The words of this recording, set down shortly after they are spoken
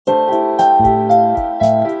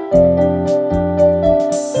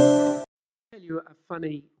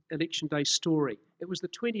funny election day story. It was the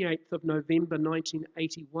 28th of November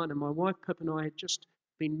 1981, and my wife Pip and I had just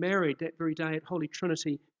been married that very day at Holy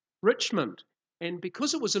Trinity, Richmond. And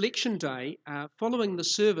because it was election day, following the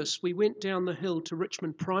service, we went down the hill to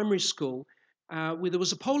Richmond Primary School, where there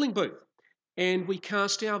was a polling booth, and we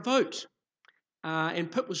cast our vote. And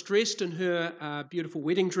Pip was dressed in her beautiful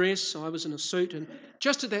wedding dress. I was in a suit. And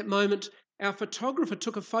just at that moment, our photographer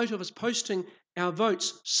took a photo of us posting our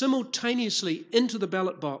votes simultaneously into the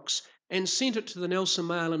ballot box and sent it to the Nelson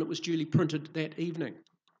Mail, and it was duly printed that evening.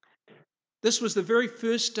 This was the very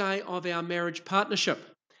first day of our marriage partnership,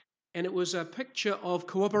 and it was a picture of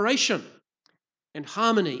cooperation and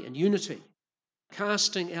harmony and unity,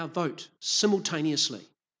 casting our vote simultaneously.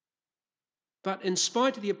 But in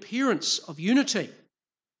spite of the appearance of unity,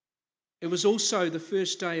 it was also the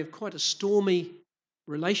first day of quite a stormy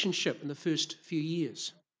relationship in the first few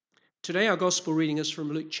years. Today, our gospel reading is from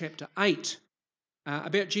Luke chapter 8,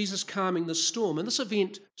 about Jesus calming the storm. And this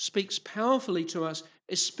event speaks powerfully to us,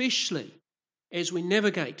 especially as we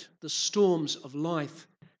navigate the storms of life,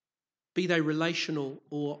 be they relational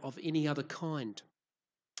or of any other kind.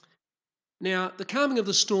 Now, the calming of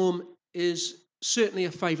the storm is certainly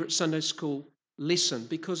a favourite Sunday school lesson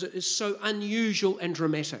because it is so unusual and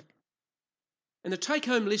dramatic. And the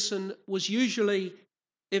take-home lesson was usually,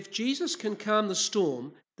 if Jesus can calm the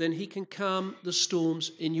storm, then he can calm the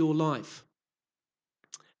storms in your life.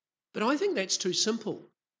 But I think that's too simple.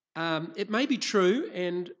 It may be true,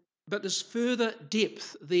 but there's further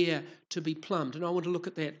depth there to be plumbed, and I want to look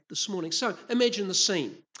at that this morning. So imagine the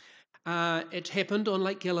scene. It happened on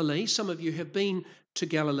Lake Galilee. Some of you have been to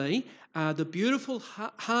Galilee, the beautiful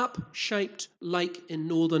harp-shaped lake in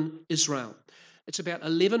northern Israel. It's about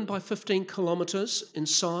 11 by 15 kilometres in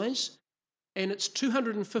size, and it's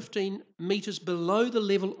 215 metres below the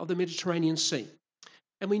level of the Mediterranean Sea.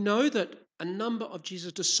 And we know that a number of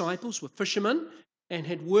Jesus' disciples were fishermen and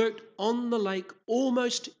had worked on the lake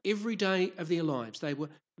almost every day of their lives. They were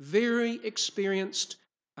very experienced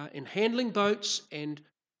in handling boats and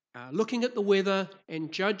looking at the weather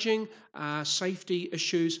and judging safety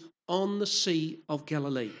issues on the Sea of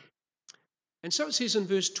Galilee. And so it says in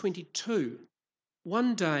verse 22,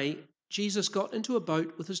 one day Jesus got into a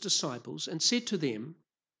boat with his disciples and said to them,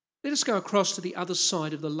 "Let us go across to the other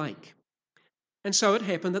side of the lake." And so it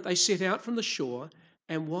happened that they set out from the shore,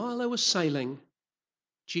 and while they were sailing,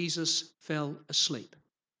 Jesus fell asleep.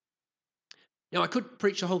 Now, I could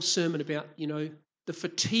preach a whole sermon about, the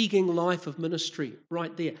fatiguing life of ministry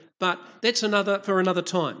right there, but that's for another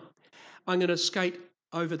time. I'm going to skate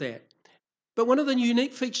over that. But one of the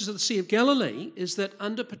unique features of the Sea of Galilee is that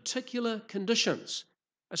under particular conditions,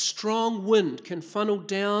 a strong wind can funnel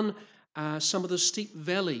down some of the steep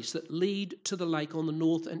valleys that lead to the lake on the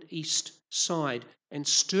north and east side and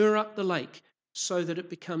stir up the lake so that it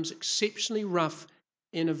becomes exceptionally rough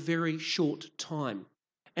in a very short time.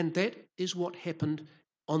 And that is what happened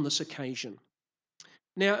on this occasion.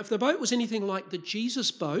 Now, if the boat was anything like the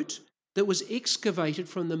Jesus boat that was excavated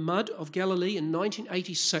from the mud of Galilee in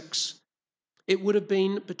 1986, it would have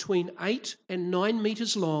been between 8 and 9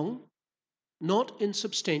 metres long, not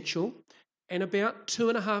insubstantial, and about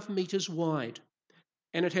 2.5 metres wide.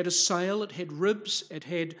 And it had a sail, it had ribs, it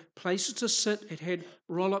had places to sit, it had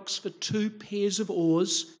rowlocks for 2 pairs of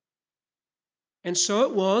oars. And so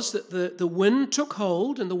it was that the wind took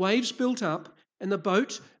hold and the waves built up and the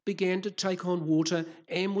boat began to take on water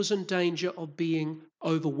and was in danger of being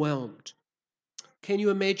overwhelmed. Can you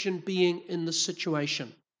imagine being in this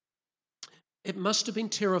situation? It must have been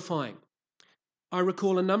terrifying. I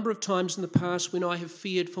recall a number of times in the past when I have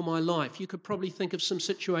feared for my life. You could probably think of some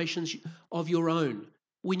situations of your own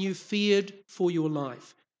when you feared for your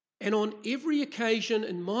life. And on every occasion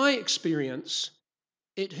in my experience,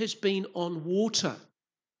 it has been on water.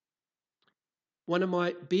 One of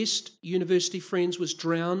my best university friends was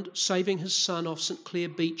drowned, saving his son off St Clair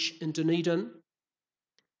Beach in Dunedin.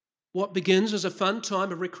 What begins as a fun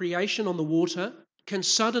time of recreation on the water can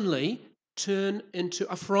suddenly turn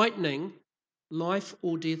into a frightening life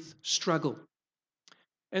or death struggle.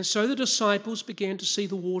 And so the disciples began to see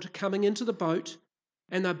the water coming into the boat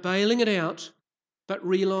and they're bailing it out, but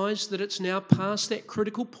realise that it's now past that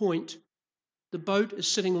critical point. The boat is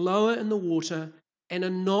sitting lower in the water and a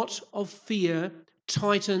knot of fear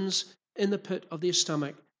tightens in the pit of their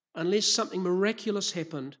stomach. Unless something miraculous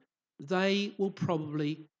happened, they will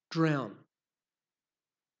probably drown.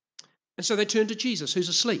 And so they turn to Jesus, who's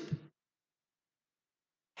asleep.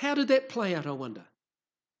 How did that play out, I wonder?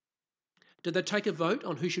 Did they take a vote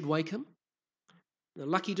on who should wake him? The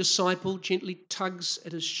lucky disciple gently tugs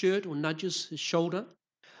at his shirt or nudges his shoulder.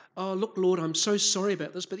 "Oh, look, Lord, I'm so sorry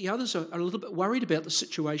about this." But the others are a little bit worried about the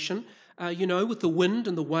situation, with the wind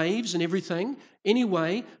and the waves and everything.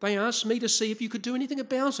 Anyway, they asked me to see if you could do anything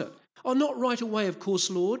about it. Oh, not right away, of course,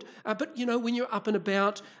 Lord, but, when you're up and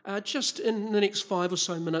about, just in the next 5 or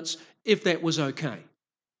so minutes, if that was okay.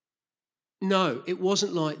 No, it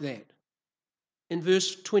wasn't like that. In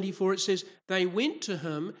verse 24 it says, they went to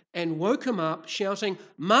him and woke him up, shouting,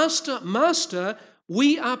 "Master, Master,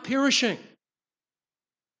 we are perishing."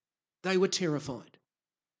 They were terrified.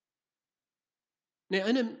 Now,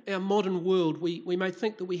 in our modern world, we may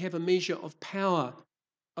think that we have a measure of power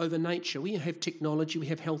over nature. We have technology, we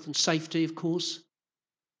have health and safety, of course,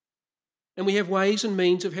 and we have ways and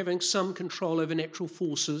means of having some control over natural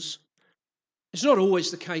forces. It's not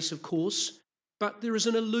always the case, of course, but there is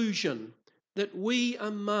an illusion that we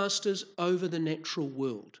are masters over the natural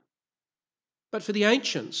world. But for the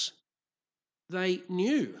ancients, they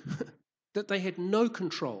knew that they had no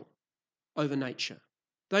control over nature.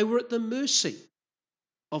 They were at the mercy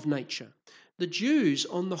of nature. The Jews,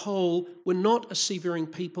 on the whole, were not a seafaring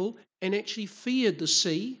people and actually feared the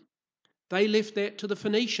sea. They left that to the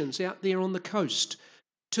Phoenicians out there on the coast.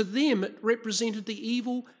 To them, it represented the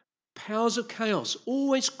evil powers of chaos,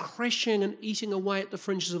 always crashing and eating away at the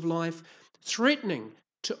fringes of life, threatening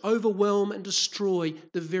to overwhelm and destroy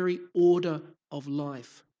the very order of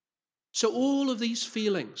life. So all of these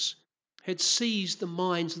feelings had seized the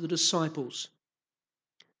minds of the disciples.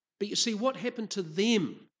 But you see, what happened to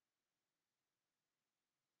them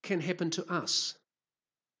can happen to us.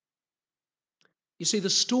 You see, the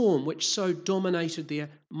storm which so dominated their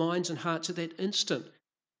minds and hearts at that instant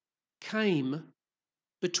came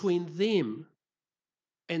between them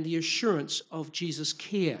and the assurance of Jesus'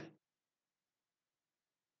 care.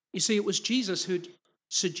 You see, it was Jesus who'd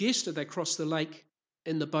suggested they cross the lake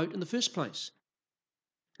in the boat in the first place,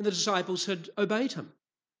 and the disciples had obeyed him.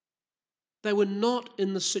 They were not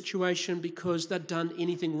in the situation because they'd done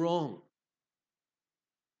anything wrong.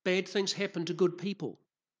 Bad things happen to good people.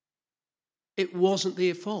 It wasn't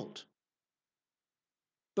their fault.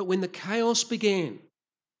 But when the chaos began,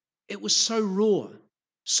 it was so raw,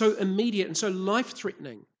 so immediate, and so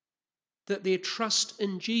life-threatening that their trust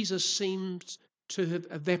in Jesus seemed to have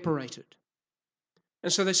evaporated.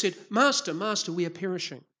 And so they said, "Master, Master, we are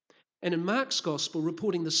perishing." And in Mark's Gospel,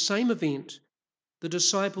 reporting the same event, the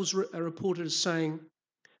disciples are reported as saying,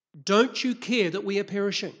 "Don't you care that we are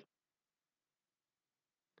perishing?"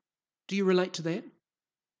 Do you relate to that?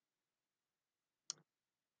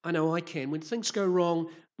 I know I can. When things go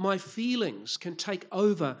wrong, my feelings can take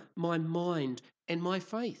over my mind and my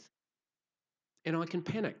faith, and I can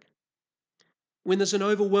panic. When there's an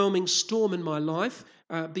overwhelming storm in my life,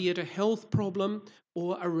 be it a health problem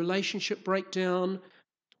or a relationship breakdown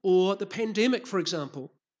or the pandemic, for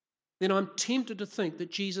example, then I'm tempted to think that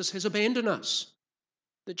Jesus has abandoned us,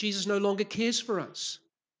 that Jesus no longer cares for us.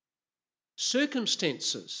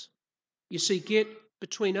 Circumstances, you see, get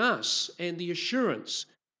between us and the assurance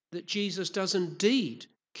that Jesus does indeed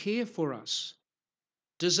care for us.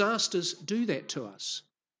 Disasters do that to us.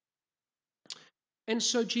 And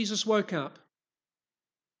so Jesus woke up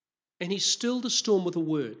and he stilled the storm with a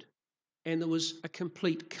word, and there was a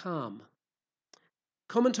complete calm.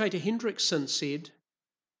 Commentator Hendrickson said,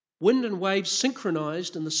 "Wind and waves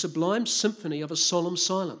synchronized in the sublime symphony of a solemn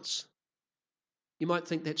silence." You might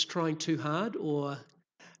think that's trying too hard or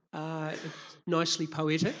nicely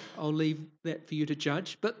poetic. I'll leave that for you to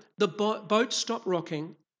judge. But the boat stopped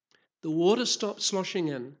rocking, the water stopped sloshing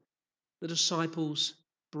in, the disciples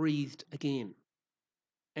breathed again.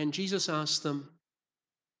 And Jesus asked them,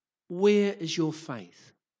 "Where is your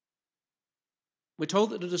faith?" We're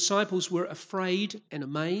told that the disciples were afraid and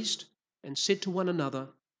amazed and said to one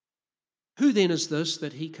another, "Who then is this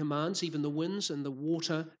that he commands even the winds and the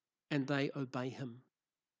water, and they obey him?"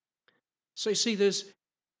 So you see, this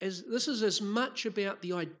is as much about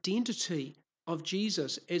the identity of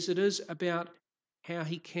Jesus as it is about how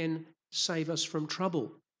he can save us from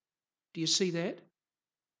trouble. Do you see that?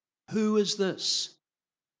 Who is this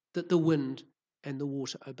that the wind and the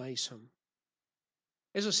water obeys him?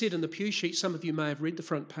 As I said in the pew sheet, some of you may have read the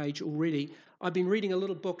front page already. I've been reading a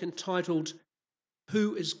little book entitled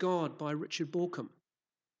 "Who is God" by Richard Bauckham.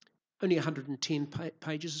 Only 110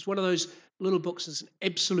 pages. It's one of those little books that's an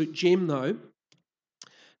absolute gem, though.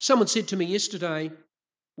 Someone said to me yesterday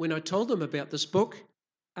when I told them about this book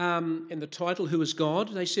and the title, "Who is God?"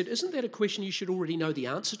 they said, "Isn't that a question you should already know the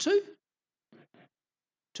answer to?"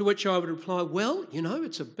 To which I would reply, "Well,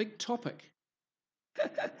 it's a big topic."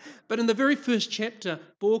 But in the very first chapter,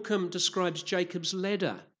 Bauckham describes Jacob's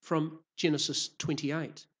ladder from Genesis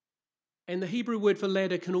 28. And the Hebrew word for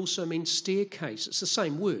ladder can also mean staircase. It's the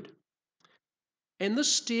same word. And this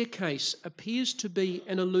staircase appears to be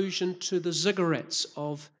an allusion to the ziggurats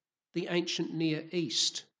of the ancient Near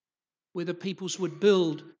East, where the people would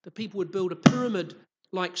build a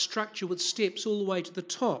pyramid-like structure with steps all the way to the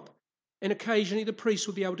top. And occasionally the priests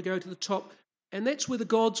would be able to go to the top, and that's where the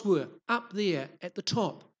gods were, up there at the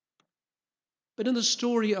top. But in the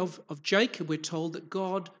story of Jacob, we're told that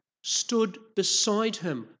God stood beside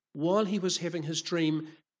him while he was having his dream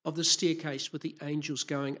of the staircase with the angels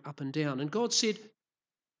going up and down. And God said,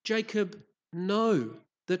 Jacob, know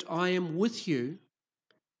that I am with you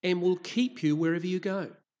and will keep you wherever you go.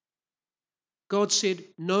 God said,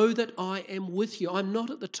 know that I am with you. I'm not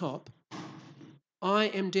at the top. I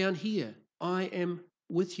am down here. I am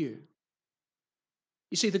with you.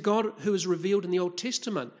 You see, the God who is revealed in the Old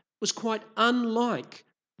Testament was quite unlike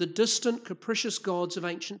the distant, capricious gods of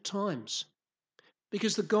ancient times.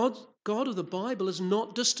 Because the God of the Bible is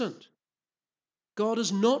not distant. God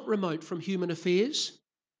is not remote from human affairs.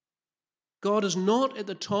 God is not at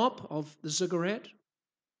the top of the ziggurat.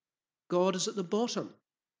 God is at the bottom.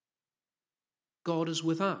 God is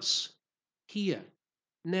with us, here,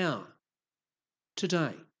 now,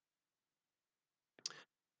 today.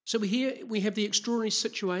 So we have the extraordinary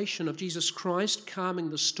situation of Jesus Christ calming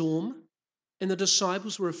the storm, and the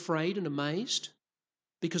disciples were afraid and amazed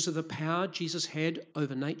because of the power Jesus had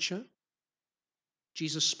over nature.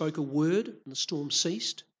 Jesus spoke a word and the storm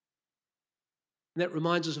ceased. And that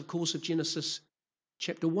reminds us, of course, of Genesis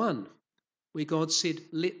chapter 1, where God said,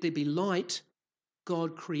 let there be light.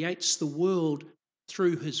 God creates the world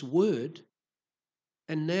through his word.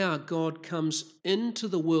 And now God comes into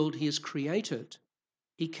the world he has created.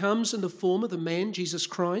 He comes in the form of the man, Jesus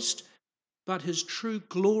Christ, but his true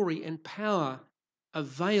glory and power are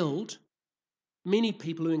veiled. Many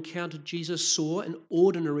people who encountered Jesus saw an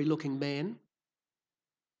ordinary-looking man,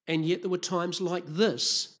 and yet there were times like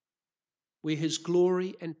this where his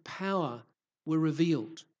glory and power were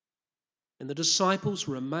revealed. And the disciples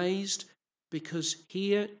were amazed because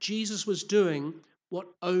here Jesus was doing what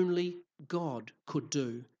only God could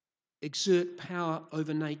do, exert power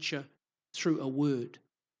over nature through a word.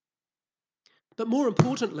 But more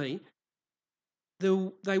importantly,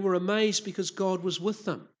 they were amazed because God was with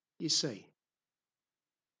them, you see.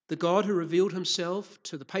 The God who revealed himself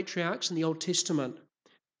to the patriarchs in the Old Testament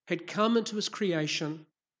had come into his creation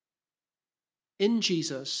in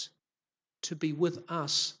Jesus to be with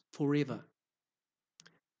us forever.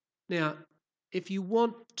 Now, if you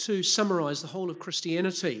want to summarize the whole of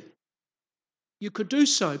Christianity, you could do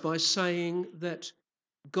so by saying that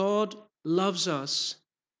God loves us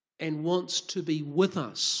and wants to be with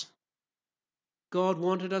us. God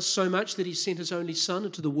wanted us so much that he sent his only Son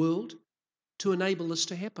into the world to enable this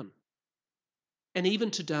to happen. And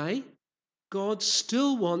even today, God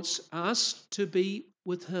still wants us to be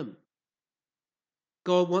with him.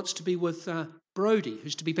 God wants to be with Brody,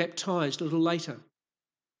 who's to be baptized a little later.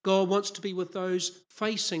 God wants to be with those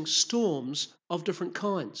facing storms of different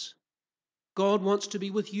kinds. God wants to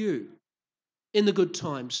be with you in the good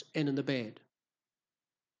times and in the bad.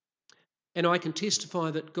 And I can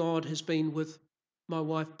testify that God has been with my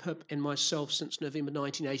wife Pip and myself since November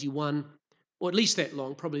 1981, or at least that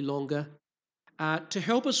long, probably longer, to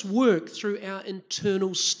help us work through our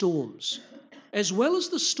internal storms, as well as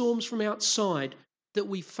the storms from outside that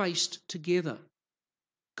we faced together.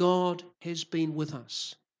 God has been with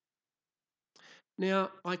us.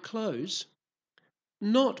 Now, I close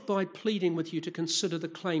not by pleading with you to consider the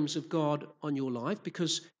claims of God on your life,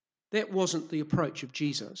 because that wasn't the approach of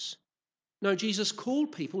Jesus. No, Jesus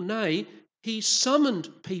called people, nay, he summoned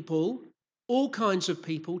people, all kinds of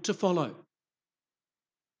people, to follow.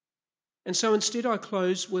 And so instead I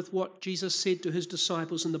close with what Jesus said to his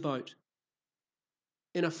disciples in the boat.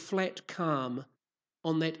 In a flat calm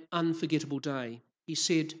on that unforgettable day, he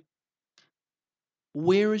said,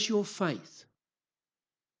 where is your faith?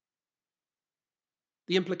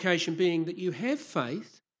 The implication being that you have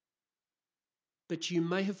faith, but you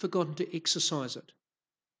may have forgotten to exercise it.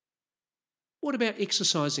 What about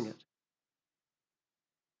exercising it?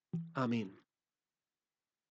 Amen.